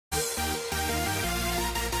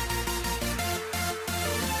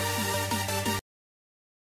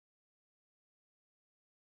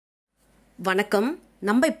வணக்கம்.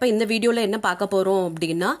 நம்ம இப்போ இந்த வீடியோவில் என்ன பார்க்க போகிறோம்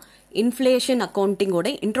அப்படின்னா இன்ஃப்ளேஷன் அக்கௌண்டிங்கோட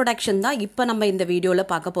இன்ட்ரோடக்ஷன் தான் இப்போ நம்ம இந்த வீடியோவில்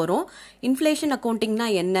பார்க்க போகிறோம். இன்ஃப்ளேஷன் அக்கௌண்டிங்னா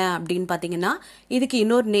என்ன அப்படின்னு பார்த்தீங்கன்னா இதுக்கு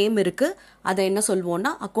இன்னொரு நேம் இருக்குது. அதை என்ன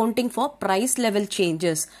சொல்வோம்னா accounting for price level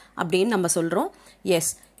changes அப்படின்னு நம்ம சொல்கிறோம்.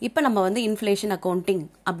 எஸ், இப்போ நம்ம இன்ஃப்ளேஷன் அக்கௌண்டிங்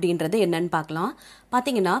அப்படின்றது என்னன்னு பார்க்கலாம்.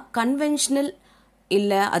 பார்த்தீங்கன்னா கன்வென்ஷனல்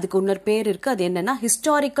இல்லை, அதுக்கு இன்னொரு பேர் இருக்குது. அது என்னன்னா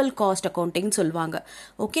ஹிஸ்டாரிக்கல் காஸ்ட் அக்கௌண்டிங் சொல்லுவாங்க.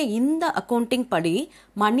 ஓகே, இந்த அக்கௌண்டிங் படி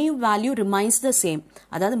மணி வேல்யூ ரிமைன்ஸ் த சேம்.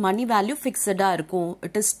 அதாவது மணி வேல்யூ ஃபிக்ஸடாக இருக்கும்,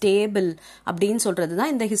 இட் இஸ் ஸ்டேபிள் அப்படின்னு சொல்கிறது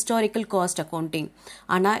தான் இந்த ஹிஸ்டாரிக்கல் காஸ்ட் அக்கௌண்டிங்.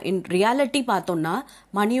 ஆனால் இன் ரியாலிட்டி பார்த்தோம்னா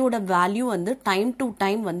மணியோட value time to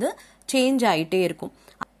time change ஆகிட்டே இருக்கும்.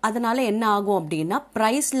 அதனால என்ன ஆகும் அப்படின்னா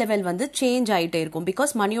ப்ரைஸ் லெவல் சேஞ்ச் ஆகிட்டே இருக்கும்.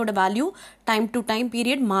 பிகாஸ் மணியோட value time to time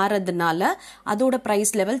period மாறதுனால அதோட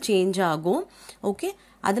ப்ரைஸ் லெவல் சேஞ்ச் ஆகும். ஓகே,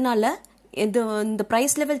 அதனால இந்த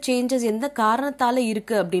ப்ரைஸ் லெவல் சேஞ்சஸ் எந்த காரணத்தால்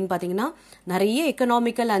இருக்குது அப்படின்னு பார்த்தீங்கன்னா நிறைய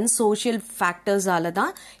எக்கனாமிக்கல் அண்ட் சோஷியல் ஃபேக்டர்ஸால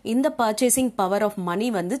தான் இந்த purchasing power of money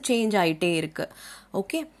change ஆகிட்டே இருக்கு.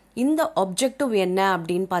 ஓகே, இந்த ஆப்ஜெக்டிவ் என்ன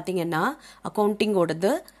அப்படின்னு பார்த்தீங்கன்னா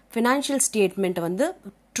அக்கௌண்டிங்கோடது financial statement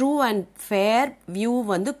true and fair view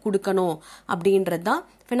கொடுக்கணும் அப்படின்றது தான்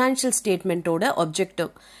ஃபினான்ஷியல் ஸ்டேட்மெண்ட்டோட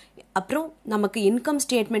ஆப்ஜெக்டிவ். அப்புறம் நமக்கு இன்கம்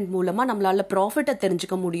ஸ்டேட்மெண்ட் மூலமாக நம்மளால் ப்ராஃபிட்டை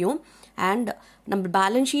தெரிஞ்சுக்க முடியும். அண்ட் நம்ம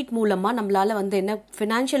பேலன்ஸ் ஷீட் மூலமாக நம்மளால் என்ன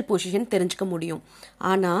ஃபினான்ஷியல் பொசிஷன் தெரிஞ்சுக்க முடியும்.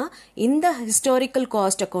 ஆனால் இந்த ஹிஸ்டாரிக்கல்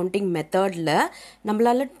காஸ்ட் அக்கௌண்டிங் மெத்தடில்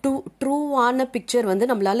நம்மளால் ட்ரூவான பிக்சர்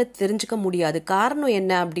நம்மளால் தெரிஞ்சுக்க முடியாது. காரணம்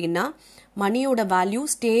என்ன அப்படின்னா மணியோட வேல்யூ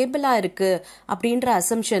ஸ்டேபிளாக இருக்குது அப்படின்ற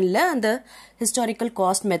அசம்ஷனில் அந்த ஹிஸ்டாரிக்கல்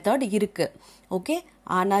காஸ்ட் மெத்தட் இருக்குது. ஓகே,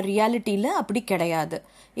 ஆனால் ரியாலிட்டியில் அப்படி கிடையாது.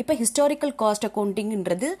 இப்போ ஹிஸ்டாரிக்கல் காஸ்ட்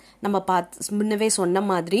அக்கௌண்டிங்ன்றது நம்ம முன்னவே சொன்ன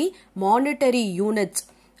மாதிரி மானிட்டரி யூனிட்ஸ்,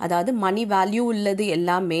 அதாவது மணி வேல்யூ உள்ளது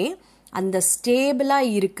எல்லாமே அந்த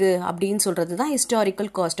ஸ்டேபிளாக இருக்குது அப்படின்னு சொல்கிறது தான் ஹிஸ்டாரிக்கல்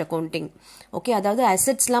காஸ்ட் அக்கௌண்டிங். ஓகே, அதாவது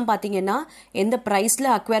அசெட்ஸ்லாம் பார்த்தீங்கன்னா எந்த ப்ரைஸில்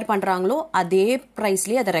அக்வயர் பண்ணுறாங்களோ அதே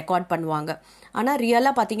ப்ரைஸ்லேயே அதை ரெக்கார்ட் பண்ணுவாங்க. ஆனால்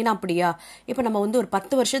ரியலாக பார்த்தீங்கன்னா அப்படியா? இப்போ நம்ம ஒரு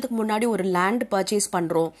 10 வருஷத்துக்கு முன்னாடி ஒரு லேண்ட் பர்ச்சேஸ்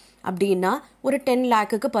பண்ணுறோம் அப்படின்னா ஒரு 10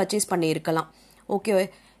 lakhக்கு பர்ச்சேஸ் பண்ணியிருக்கலாம். ஓகே,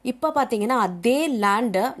 இப்போ பார்த்தீங்கன்னா அதே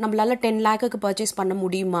லேண்டை நம்மளால 10 lakhக்கு பர்ச்சேஸ் பண்ண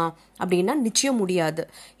முடியுமா அப்படின்னா நிச்சயம் முடியாது.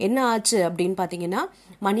 என்ன ஆச்சு அப்படின்னு பார்த்தீங்கன்னா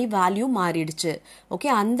மணி வேல்யூ மாறிடுச்சு. ஓகே,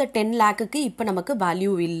 அந்த 10 lakhக்கு இப்போ நமக்கு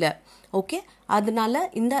வேல்யூ இல்லை. ஓகே, அதனால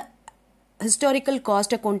இந்த ஹிஸ்டாரிக்கல்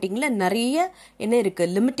காஸ்ட் அக்கௌண்டிங்கில் நிறைய என்ன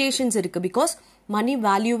இருக்குது, லிமிட்டேஷன்ஸ் இருக்குது. பிகாஸ் மணி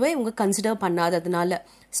வேல்யூவை இவங்க கன்சிடர் பண்ணாததுனால,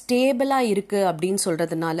 ஸ்டேபிளாக இருக்குது அப்படின்னு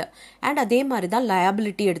சொல்கிறதுனால. அண்ட் அதே மாதிரி தான்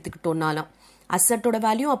லயபிலிட்டி எடுத்துக்கிட்டோம்னாலும் அசட்டோட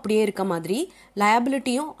வேல்யூ அப்படியே இருக்க மாதிரி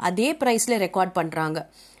லயபிலிட்டியும் அதே ப்ரைஸில் ரெக்கார்ட் பண்ணுறாங்க.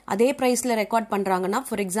 அதே ப்ரைஸில் ரெக்கார்ட் பண்ணுறாங்கன்னா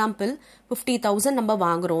ஃபார் எக்ஸாம்பிள் 50,000 நம்ம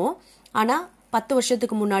வாங்குகிறோம், ஆனால் 10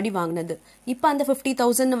 வருஷத்துக்கு முன்னாடி வாங்கினது. இப்போ அந்த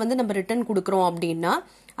 50,000 நம்ம ரிட்டர்ன் கொடுக்குறோம் அப்படின்னா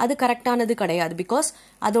அது கரெக்டானது கிடையாது. பிகாஸ்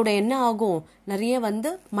அதோட என்ன ஆகும், நிறைய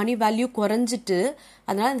மணி வேல்யூ குறைஞ்சிட்டு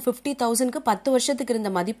அதனால் அந்த 50,000க்கு 10 வருஷத்துக்கு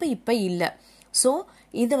இருந்த மதிப்பு இப்போ இல்லை. ஸோ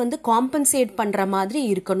இதை காம்பன்சேட் பண்ணுற மாதிரி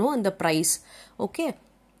இருக்கணும் அந்த ப்ரைஸ். ஓகே,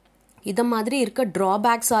 இதை மாதிரி இருக்க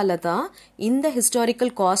ட்ராபேக்ஸால தான் இந்த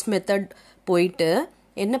ஹிஸ்டாரிக்கல் காஸ்ட் மெத்தட் போயிட்டு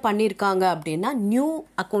என்ன பண்ணியிருக்காங்க அப்படின்னா நியூ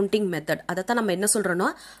அக்கௌண்டிங் மெத்தட், அதை தான் நம்ம என்ன சொல்கிறோன்னா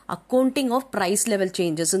அக்கௌண்டிங் ஆஃப் ப்ரைஸ் லெவல்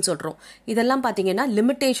சேஞ்சஸ்ன்னு சொல்கிறோம். இதெல்லாம் பார்த்தீங்கன்னா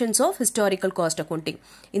limitations of historical cost accounting.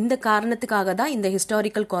 இந்த காரணத்துக்காக தான் இந்த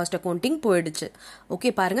ஹிஸ்டாரிக்கல் காஸ்ட் அக்கௌண்டிங் போயிடுச்சு.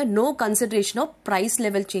 ஓகே, பாருங்கள், no consideration of price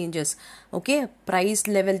level changes. Okay, price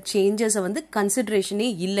level சேஞ்சஸை கன்சிடரேஷனே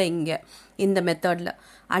இல்லை இங்கே இந்த மெத்தடில்.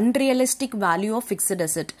 Unrealistic value of fixed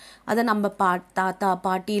asset, அதை நம்ம தாத்தா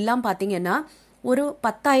பாட்டிலாம் பார்த்தீங்கன்னா ஒரு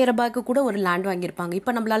 10,000 ரூபாய்க்கு கூட ஒரு லேண்ட் வாங்கியிருப்பாங்க.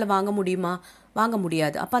 இப்போ நம்மளால வாங்க முடியுமா? வாங்க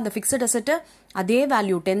முடியாது. அப்போ அந்த ஃபிக்ஸட் அசெட்டை அதே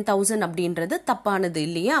வேல்யூ 10,000 அப்படின்றது தப்பானது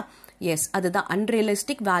இல்லையா? எஸ், அதுதான்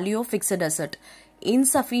unrealistic value of fixed asset.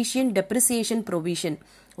 Insufficient depreciation provision.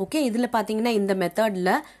 Okay, இதில் பார்த்தீங்கன்னா இந்த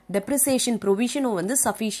மெத்தடில் டெப்ரிசியேஷன் ப்ரொவிஷனும்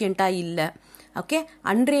சஃபிஷியண்ட்டாக இல்லை. ஓகே,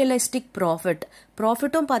 அன்ரியலிஸ்டிக்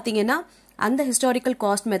ப்ராஃபிட்டும் பார்த்தீங்கன்னா அந்த ஹிஸ்டாரிக்கல்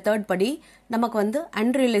காஸ்ட் மெத்தட் படி நமக்கு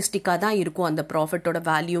அன்ரியலிஸ்டிக்காக தான் இருக்கும் அந்த ப்ராஃபிட்டோட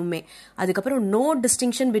வேல்யூமே. அதுக்கப்புறம் no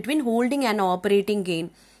distinction between holding and operating gain.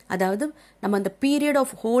 அதாவது நம்ம அந்த period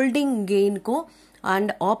of holding கெயினுக்கும்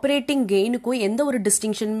and operating கெயினுக்கும் எந்த ஒரு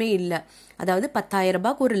டிஸ்டிங்ஷனுமே இல்லை. அதாவது 10,000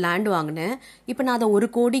 ரூபாய்க்கு ஒரு லேண்ட் வாங்கினேன், இப்போ நான் அதை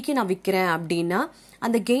 1 கோடிக்கு நான் விற்கிறேன் அப்படின்னா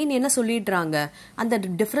அந்த கெயின் என்ன சொல்லிடுறாங்க, அந்த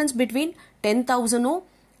டிஃப்ரென்ஸ் பிட்வீன் 10,000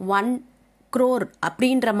 1 crore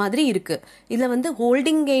அப்படின்ற மாதிரி இருக்கு. இதில்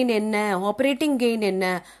ஹோல்டிங் கெயின் என்ன, ஆப்ரேட்டிங் கெயின் என்ன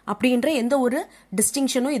அப்படின்ற எந்த ஒரு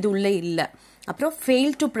டிஸ்டிங்ஷனும் இது உள்ளே இல்லை. அப்புறம்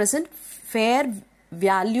fail to present fair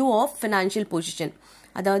value of financial position.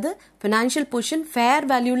 அதாவது ஃபினான்ஷியல் பொசிஷன் ஃபேர்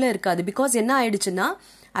வேல்யூவில் இருக்காது. பிகாஸ் என்ன ஆயிடுச்சுன்னா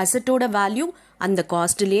அசட்டோட வேல்யூ அந்த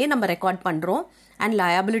காஸ்ட்லேயே நம்ம ரெக்கார்ட் பண்ணுறோம் அண்ட்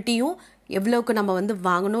லயபிலிட்டியும் எவ்வளவுக்கு நம்ம வந்து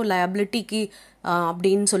வாங்கணும் லயபிலிட்டிக்கு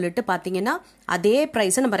அப்படின்னு சொல்லிட்டு பார்த்தீங்கன்னா அதே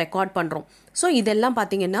ப்ரைஸை நம்ம ரெக்கார்ட் பண்ணுறோம். ஸோ இதெல்லாம்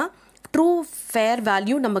பார்த்தீங்கன்னா ட்ரூ ஃபேர்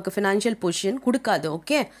வேல்யூ நமக்கு ஃபினான்ஷியல் பொசிஷன் கொடுக்காது.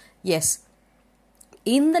 ஓகே, எஸ்,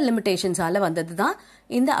 இந்த லிமிடேஷன்ஸால வந்தது தான்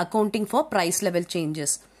இந்த accounting for price level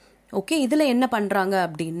changes. Okay, இதில் என்ன பண்ணுறாங்க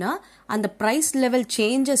அப்படின்னா அந்த ப்ரைஸ் லெவல்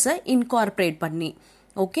சேஞ்சஸை இன்கார்பரேட் பண்ணி,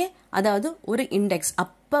 ஓகே, அதாவது ஒரு இண்டெக்ஸ்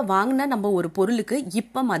அப்போ வாங்கின நம்ம ஒரு பொருளுக்கு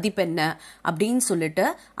இப்போ மதிப்பென்ன அப்படின்னு சொல்லிட்டு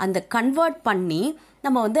அந்த கன்வெர்ட் பண்ணி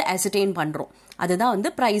நம்ம வந்து அசர்டைன் பண்ணுறோம். அதுதான் வந்து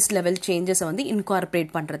ப்ரைஸ் லெவல் சேஞ்சஸை வந்து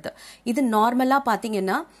இன்கார்பரேட் பண்ணுறது. இது நார்மலாக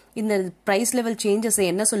பார்த்தீங்கன்னா இந்த ப்ரைஸ் லெவல் சேஞ்சஸை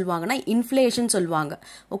என்ன சொல்லுவாங்கன்னா இன்ஃப்ளேஷன் சொல்லுவாங்க.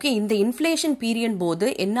 ஓகே, இந்த இன்ஃப்ளேஷன் பீரியட் போது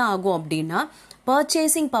என்ன ஆகும் அப்படின்னா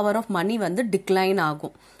பர்ச்சேசிங் பவர் ஆஃப் மணி வந்து டிக்ளைன்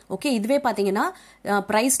ஆகும். ஓகே, இதுவே பார்த்தீங்கன்னா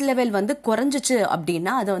ப்ரைஸ் லெவல் வந்து குறைஞ்சிச்சு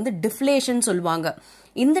அப்படின்னா அதை வந்து டிஃப்ளேஷன் சொல்லுவாங்க.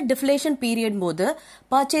 இந்த டிஃப்ளேஷன் பீரியட் போது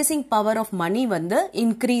பர்ச்சேசிங் பவர் ஆஃப் மணி வந்து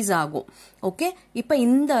இன்க்ரீஸ் ஆகும். ஓகே, இப்போ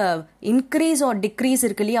இந்த இன்க்ரீஸ் ஆர் டிக்ரீஸ்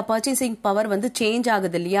இருக்கு இல்லையா, பர்ச்சேசிங் பவர் வந்து சேஞ்ச்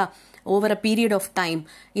ஆகுது இல்லையா over a period of time,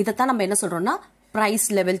 இதைத்தான் நம்ம என்ன சொல்றோம்னா ப்ரைஸ்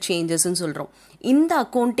லெவல் சேஞ்சஸ்ன்னு சொல்றோம். இந்த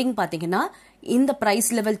அக்கௌண்டிங் பார்த்தீங்கன்னா இந்த ப்ரைஸ்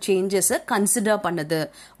லெவல் சேஞ்சஸை கன்சிடர் பண்ணுது.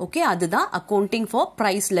 ஓகே, அதுதான் accounting for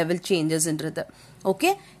price level சேஞ்சஸ்ன்றது. Okay,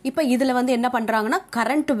 இப்போ இதில் வந்து என்ன பண்ணுறாங்கன்னா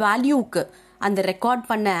கரண்ட் வேல்யூக்கு அந்த ரெக்கார்ட்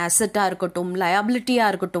பண்ண அசெட்டாக இருக்கட்டும்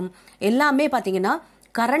லயபிலிட்டியாக இருக்கட்டும் எல்லாமே பார்த்தீங்கன்னா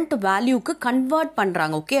கரண்ட் வேல்யூக்கு கன்வெர்ட்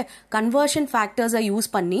பண்ணுறாங்க. ஓகே, கன்வர்ஷன் ஃபேக்டர்ஸை யூஸ்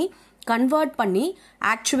பண்ணி கன்வெர்ட் பண்ணி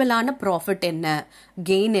ஆக்சுவலான ப்ராஃபிட் என்ன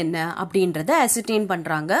கெயின் என்ன அப்படின்றத அசர்டைன்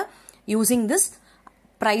பண்ணுறாங்க using this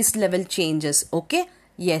price level changes. Okay,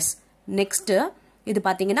 S, next இது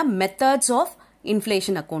பார்த்தீங்கன்னா methods of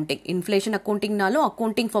inflation accounting. Inflation அக்கௌண்டிங்னாலும்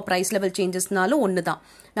accounting for price level சேஞ்சஸ்னாலும் ஒன்று தான்.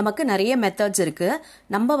 நமக்கு நிறைய மெத்தட்ஸ் இருக்கு.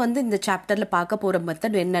 நம்ம வந்து இந்த சாப்டர்ல பார்க்க போற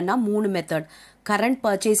மெத்தட் என்னன்னா 3 method. Current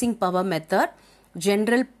purchasing power method,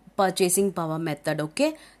 general purchasing power method, okay,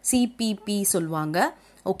 CPP சொல்லுவாங்க.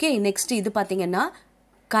 ஓகே, நெக்ஸ்ட் இது பார்த்தீங்கன்னா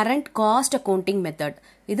கரண்ட் காஸ்ட் அக்கௌண்டிங் மெத்தட்,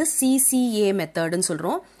 இது சிசிஏ மெத்தட்னு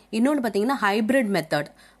சொல்றோம். இன்னொன்று பார்த்தீங்கன்னா ஹைபிரிட்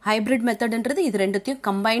மெத்தட். ஹைபிரிட் மெத்தட்ன்றது இது ரெண்டுத்தையும்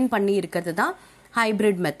கம்பைன் பண்ணி இருக்கிறது தான்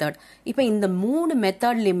ஹைபிரிட் மெத்தட். இப்போ இந்த 3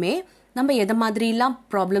 மெத்தட்லையுமே நம்ம எதை மாதிரிலாம்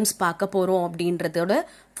ப்ராப்ளம்ஸ் பார்க்க போகிறோம் அப்படின்றதோட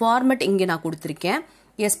ஃபார்மெட் இங்கே நான் கொடுத்துருக்கேன்.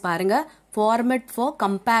 எஸ், பாருங்க, format for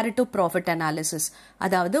comparative profit analysis.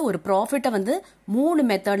 அதாவது ஒரு ப்ராஃபிட்டை வந்து 3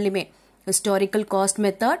 மெத்தட்லையுமே historical cost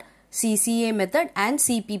method, CCA method and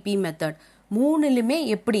CPP method 3லுமே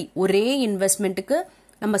எப்படி ஒரே இன்வெஸ்ட்மெண்ட்டுக்கு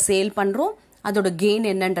நம்ம சேல் பண்ணுறோம் அதோட கெயின்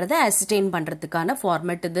என்னன்றதை அசர்டைன் பண்ணுறதுக்கான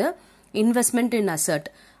ஃபார்மெட் இது. இன்வெஸ்ட்மெண்ட் இன் அசெட்,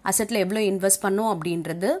 அசெட்ல எவ்வளோ இன்வெஸ்ட் பண்ணோம்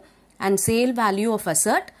அப்படின்றது, and sale value of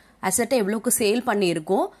asset, அசெட்டை எவ்வளோக்கு சேல்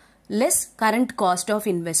பண்ணியிருக்கோம், less current cost of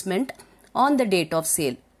investment on the date of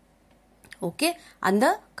sale. Okay, அந்த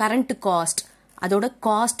கரண்ட் காஸ்ட் அதோட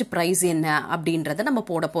காஸ்ட் ப்ரைஸ் என்ன அப்படின்றத நம்ம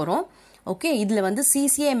போட போகிறோம். ஓகே, இதில் வந்து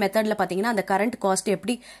சிசிஐ மெத்தடில் பார்த்தீங்கன்னா அந்த கரண்ட் காஸ்ட்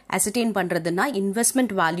எப்படி அசர்டைன் பண்ணுறதுன்னா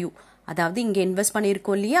இன்வெஸ்ட்மெண்ட் வேல்யூ, அதாவது இங்கே இன்வெஸ்ட்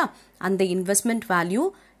பண்ணியிருக்கோம் இல்லையா அந்த investment value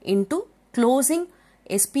into closing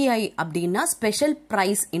SPI அப்படின்னா special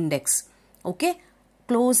price index. Okay,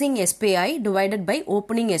 closing SPI divided by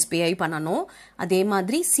opening SPI பண்ணணும். அதே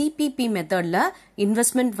மாதிரி சிபிபி மெத்தடில்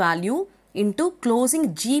investment value into closing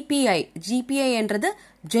GPI என்றது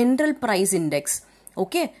general price index.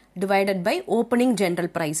 Okay, divided by opening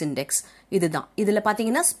general price index. இதுதான் இதில்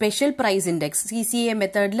பார்த்தீங்கன்னா special price index, CCA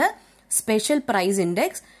மெத்தடில் special price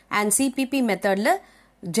index and CPP மெத்தடில்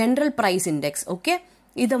ஜென்ரல் ப்ரைஸ் இண்டெக்ஸ். ஓகே,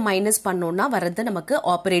 இதை மைனஸ் பண்ணோம்னா வர்றது நமக்கு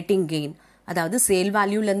ஆப்ரேட்டிங் கெயின். அதாவது சேல்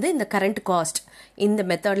வேல்யூலேருந்து இந்த கரண்ட் காஸ்ட் இந்த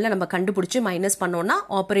மெத்தடில் நம்ம கண்டுபிடிச்சி மைனஸ் பண்ணோம்னா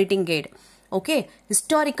operating gain. Okay,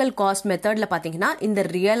 historical cost மெத்தடில் பார்த்தீங்கன்னா இந்த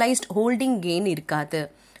ரியலைஸ்ட் ஹோல்டிங் கெயின் இருக்காது,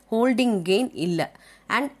 ஹோல்டிங் கெயின் இல்லை.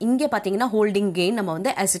 அண்ட் இங்கே பார்த்தீங்கன்னா ஹோல்டிங் கெயின் நம்ம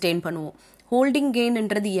வந்து அசர்டைன் பண்ணுவோம். ஹோல்டிங்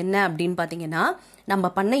கெயின்ன்றது என்ன அப்படின்னு பார்த்தீங்கன்னா நம்ம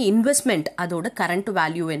பண்ண இன்வெஸ்ட்மெண்ட் அதோட கரண்ட்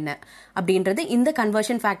வேல்யூ என்ன அப்படின்றது இந்த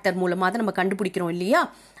கன்வர்ஷன் ஃபேக்டர் மூலமாக தான் நம்ம கண்டுபிடிக்கிறோம் இல்லையா.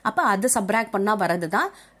 அப்போ அதை சப்ராக்ட் பண்ணால் வரது தான்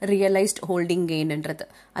ரியலைஸ்ட் ஹோல்டிங் கெயின்ன்றது.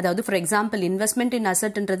 அதாவது ஃபார் எக்ஸாம்பிள் இன்வெஸ்ட்மெண்ட் இன்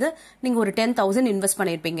அசெட்ன்றது நீங்கள் ஒரு 10,000 இன்வெஸ்ட்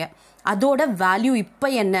பண்ணியிருப்பீங்க, அதோட வேல்யூ இப்போ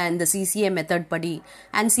என்ன இந்த சிசிஏ மெத்தட் படி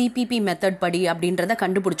அண்ட் சிபிபி மெத்தட் படி அப்படின்றத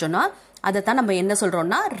கண்டுபிடிச்சோன்னா அதை தான் நம்ம என்ன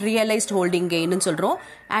சொல்கிறோம்னா ரியலைஸ்ட் ஹோல்டிங் கெயின்னு சொல்கிறோம்.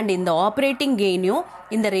 அண்ட் இந்த ஆப்ரேட்டிங் கெயினையும்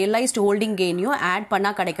இந்த ரியலைஸ்ட் ஹோல்டிங் கெயினையும் ஆட்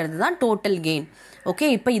பண்ணால் கிடைக்கிறது தான் டோட்டல் கெயின். ஓகே,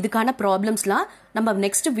 இப்போ இதுக்கான ப்ராப்ளம்ஸ்லாம் நம்ம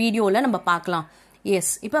நெக்ஸ்ட் வீடியோவில் நம்ம பார்க்கலாம்.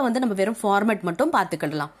 எஸ், இப்போ வந்து நம்ம வெறும் ஃபார்மேட் மட்டும்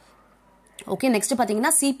பார்த்துக்கிடலாம். ஓகே, நெக்ஸ்ட்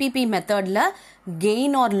பார்த்தீங்கன்னா சிபிபி மெத்தடில்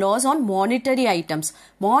gain R loss on monetary items.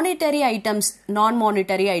 Monetary items நான்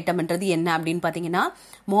மானிட்டரி ஐட்டம்ன்றது என்ன அப்படின்னு பார்த்தீங்கன்னா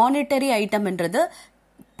மானிட்டரி ஐட்டம்ன்றது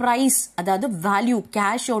ப்ரைஸ், அதாவது வேல்யூ,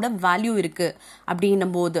 கேஷோட வேல்யூ இருக்கு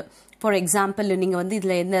அப்படின்னும் போது ஃபார் எக்ஸாம்பிள் நீங்கள் வந்து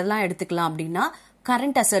இதில் என்னெல்லாம் எடுத்துக்கலாம் அப்படின்னா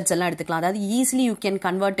கரண்ட் அசெட்ஸ் எல்லாம் எடுத்துக்கலாம். அதாவது easily you can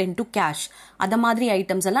convert into cash. அத மாதிரி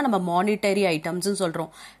ஐட்டம்ஸ் எல்லாம் நம்ம மானிட்டரி ஐட்டம்ஸ்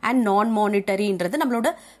சொல்றோம். அண்ட் நான் மானிட்டரின்றது நம்மளோட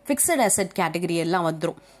பிக்ஸட் அசெட் கேட்டகரி எல்லாம்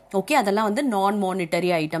வந்துரும். ஓகே, அதெல்லாம் வந்து நான் மானிட்டரி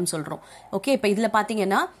ஐட்டம் சொல்றோம். ஓகே, இப்போ இதுல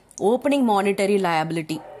பாத்தீங்கன்னா ஓப்பனிங் மானிட்டரி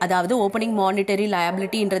லயபிலிட்டி, அதாவது ஓப்பனிங் மானிட்டரி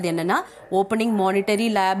லயபிலிட்டின்றது என்னன்னா opening monetary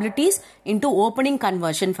liabilities into opening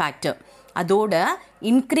conversion factor, அதோட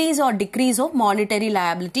increase R degrees of monetary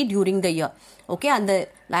liability during the year. Okay, அந்த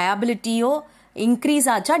லயபிலிட்டியோ இன்க்ரீஸ்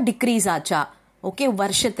ஆச்சா டிக்ரீஸ் ஆச்சா, ஓகே,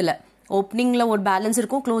 வருஷத்துல ஓப்பனிங்ல ஒரு பேலன்ஸ்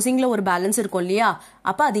இருக்கும், க்ளோசிங்ல ஒரு பேலன்ஸ் இருக்கும் இல்லையா,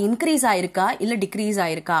 அப்ப அது இன்க்ரீஸ் ஆயிருக்கா இல்ல டிக்ரீஸ்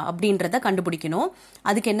ஆயிருக்கா அப்படின்றத கண்டுபிடிக்கணும்.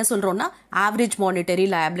 அதுக்கு என்ன சொல்றோம்னா ஆவரேஜ் மானிட்டரி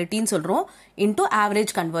லயபிலிட்டின்னு சொல்றோம் into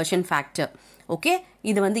average conversion factor. Okay,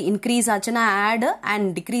 இது வந்து இன்க்ரீஸ் ஆச்சுன்னா ஆட் அண்ட்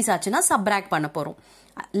டிக்ரீஸ் ஆச்சுன்னா சப்ராக்ட் பண்ண போறோம்.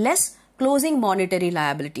 Less closing monetary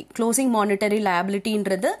liability. Closing monetary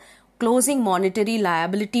லயபிலிட்டின்றது closing monetary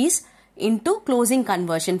liabilities into closing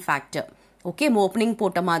conversion factor. Okay, opening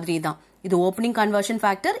போட்ட மாதிரி தான். இது ஓப்பனிங் கன்வர்ஷன்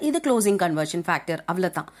ஃபேக்டர், இது க்ளோசிங் கன்வர்ஷன் ஃபேக்டர்,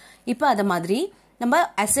 அவ்வளவுதான். இப்போ அத மாதிரி நம்ம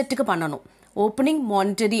அசெட்டுக்கு பண்ணணும். ஓப்பனிங்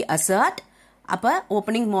மானிட்டரி அசெட், அப்ப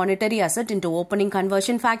opening monetary asset into opening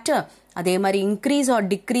conversion factor. அதே மாதிரி increase R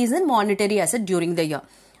decrease in monetary asset during the year.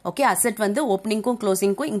 Okay, asset வந்து ஓப்பனிங்க்கும்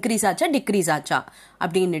க்ளோசிங்க்கும் இன்க்ரீஸ் ஆச்சா டிக்ரீஸ் ஆச்சா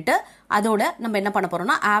அப்படின்னுட்டு அதோட நம்ம என்ன பண்ண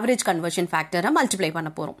போறோம்னா ஆவரேஜ் கன்வர்ஷன் ஃபேக்டரை மல்டிப்ளை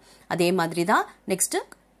பண்ண போறோம். அதே மாதிரி தான் next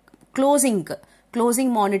க்ளோசிங்க்கு. Closing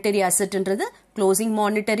monetary அசெட்ன்றது closing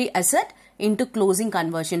monetary asset into closing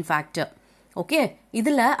conversion factor. Okay,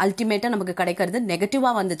 இதுல அல்டிமேட்டா நமக்கு கிடைக்கிறது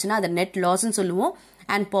நெகட்டிவா வந்துச்சுன்னா அதை நெட் லாஸ்ன்னு சொல்லுவோம்,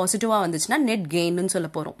 அண்ட் பாசிட்டிவா வந்துச்சுன்னா நெட் கெயின்னு சொல்ல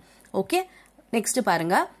போறோம். ஓகே, நெக்ஸ்ட்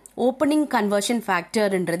பாருங்க ஓப்பனிங் கன்வர்ஷன்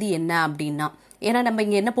ஃபேக்டர்ன்றது என்ன அப்படின்னா, ஏன்னா நம்ம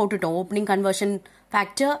இங்க என்ன போட்டுட்டோம், opening conversion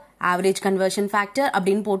factor average conversion factor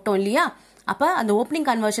அப்படின்னு போட்டோம் இல்லையா. அப்ப அந்த opening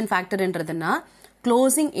conversion ஃபேக்டர்ன்றதுன்னா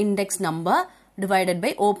closing index number divided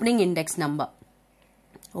by opening index number.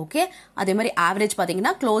 Okay, அதே மாதிரி ஆவரேஜ்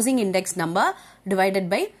பாத்தீங்கன்னா closing index number divided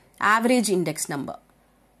by average index number.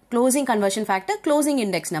 Closing conversion factor closing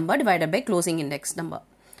index number divided by closing index number.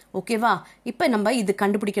 ஓகேவா, இப்போ நம்ம இது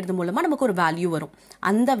கண்டுபிடிக்கிறது மூலமா நமக்கு ஒரு வேல்யூ வரும்.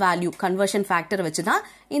 அந்த வேல்யூ கன்வர்ஷன் ஃபேக்டர் வச்சு தான்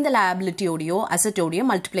இந்த லயபிலிட்டியோடையோ அசெட்டோடையோ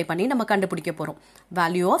மல்டிப்ளை பண்ணி நம்ம கண்டுபிடிக்க போறோம்.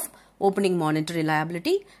 Value of opening monetary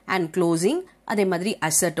liability and closing அதே மாதிரி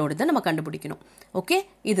அசெட்டோட தான் நம்ம கண்டுபிடிக்கணும். ஓகே,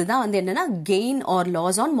 இதுதான் வந்து என்னன்னா gain R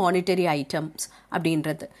loss on monetary items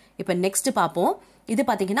அப்படின்றது. இப்போ நெக்ஸ்ட் பார்ப்போம். இது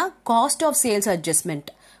பாத்தீங்கன்னா cost of sales adjustment.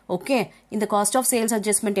 Okay, இந்த காஸ்ட் ஆஃப் சேல்ஸ்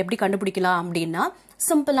அட்ஜஸ்ட்மெண்ட் எப்படி கண்டுபிடிக்கலாம் அப்படின்னா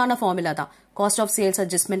சிம்பிளான ஃபார்முலா தான். Cost of sales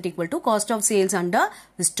adjustment equal to cost of sales under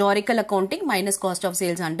historical accounting minus cost of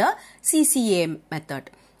sales under CCA method.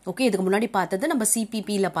 Okay, இதுக்கு முன்னாடி பார்த்தது நம்ம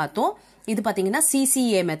சிபிபில பார்த்தோம். இது பாத்தீங்கன்னா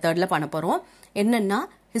சிசிஏ மெத்தட்ல பண்ண போறோம். என்னன்னா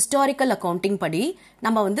ஹிஸ்டாரிக்கல் அக்கௌண்டிங் படி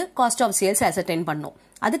நம்ம வந்து காஸ்ட் ஆஃப் சேல்ஸ் அசர்டைன் பண்ணோம்.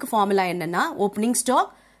 அதுக்கு ஃபார்முலா என்னன்னா opening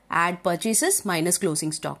stock add purchases minus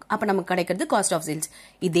closing stock. அப்ப நமக்கு கிடைக்கிறது காஸ்ட் ஆஃப் சேல்ஸ்.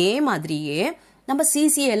 இதே மாதிரியே நம்ம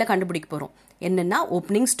சிசிஏல கண்டுபிடிக்க போறோம். என்னன்னா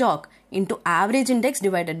opening stock into average index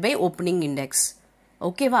divided by opening index.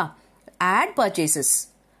 ஓகேவா, ஆட் பர்ச்சேசஸ்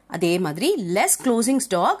அதே மாதிரி less closing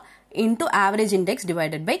stock into average index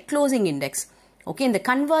divided by closing index. Okay, இந்த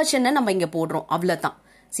கன்வர்ஷனை நம்ம இங்க போடுறோம், அவ்வளவுதான்.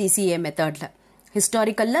 சிசிஏ மெத்தட்ல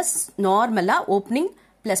ஹிஸ்டாரிக்கல்ல நார்மலா opening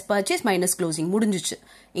plus purchase minus closing முடிஞ்சிச்சு.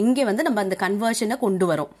 இங்க வந்து நம்ம அந்த கன்வர்ஷனை கொண்டு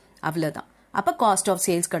வரோம், அவ்வளவுதான். அப்ப காஸ்ட் ஆஃப்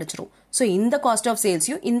சேல்ஸ் கிடைச்சிரும். ஸோ இந்த காஸ்ட் ஆஃப்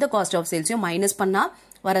சேல்ஸையும் இந்த காஸ்ட் ஆஃப் சேல்ஸையும் மைனஸ் பண்ணா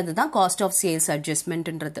வரது தான் காஸ்ட் ஆஃப் சேல்ஸ்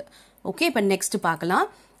அட்ஜஸ்ட்மெண்ட்ன்றது. ஓகே, இப்போ நெக்ஸ்ட் பார்க்கலாம்.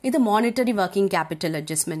 இது மானிட்டரி ஒர்க்கிங் கேபிட்டல்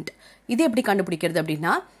அட்ஜஸ்ட்மெண்ட். இது எப்படி கண்டுபிடிக்கிறது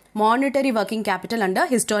அப்படின்னா monetary working capital under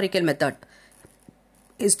historical method.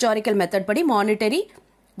 Historical method படி மானிட்டரி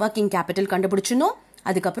ஒர்க்கிங் கேபிட்டல் கண்டுபிடிச்சிடணும்.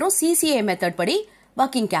 அதுக்கப்புறம் சிசிஏ மெத்தட் படி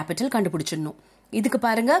ஒர்க்கிங் கேபிட்டல் கண்டுபிடிச்சிடணும். இதுக்கு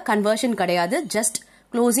பாருங்க கன்வர்ஷன் கிடையாது, ஜஸ்ட்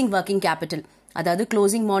க்ளோசிங் ஒர்க்கிங் கேபிட்டல், அதாவது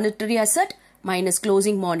closing monetary asset minus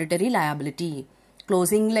closing monetary liability.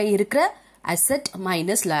 க்ளோசிங்ல இருக்கிற அசெட்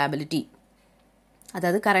மைனஸ் லயபிலிட்டி,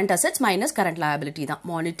 அதாவது current assets minus current liability தான்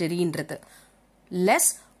மானிட்டரின்றது. Less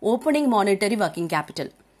opening monetary working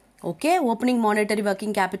capital. Okay, opening monetary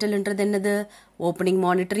working கேபிட்டல்ன்றது என்னது, opening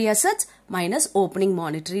monetary assets minus opening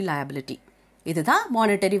monetary liability. இதுதான்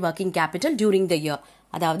monetary working capital during the year,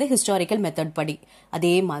 அதாவது historical method படி.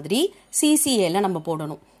 அதே மாதிரி சிசிஏல நம்ம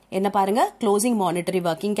போடணும். என்ன பாருங்க, closing monetary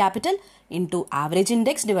working capital into average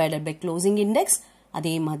index divided by closing index.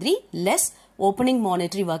 அதே மாதிரி less opening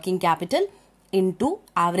monetary working capital into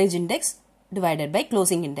average index divided by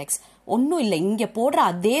closing index. ஒன்னும் இல்லை, இங்க போடுற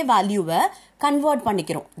அதே வேல்யூவை கன்வெர்ட்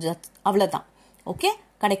பண்ணிக்கிறோம், அவ்வளவுதான். ஓகே,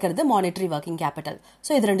 கிடைக்கிறது மானிட்டரி ஒர்க்கிங் கேபிட்டல்.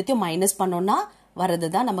 ஸோ இது ரெண்டுத்தையும் மைனஸ் பண்ணோம்னா வரது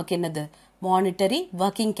தான் நமக்கு என்னது, மானிட்டரி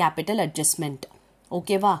ஒர்க்கிங் கேபிட்டல் அட்ஜஸ்ட்மெண்ட்.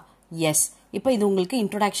 ஓகேவா, எஸ். இப்போ இது உங்களுக்கு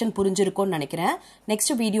இன்ட்ரோடக்ஷன் புரிஞ்சிருக்கும்னு நினைக்கிறேன்.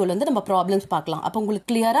 நெக்ஸ்ட் வீடியோல வந்து நம்ம ப்ராப்ளம்ஸ் பார்க்கலாம். அப்போ உங்களுக்கு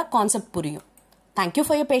கிளியரா கான்செப்ட் புரியும். Thank you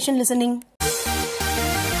for your patient listening.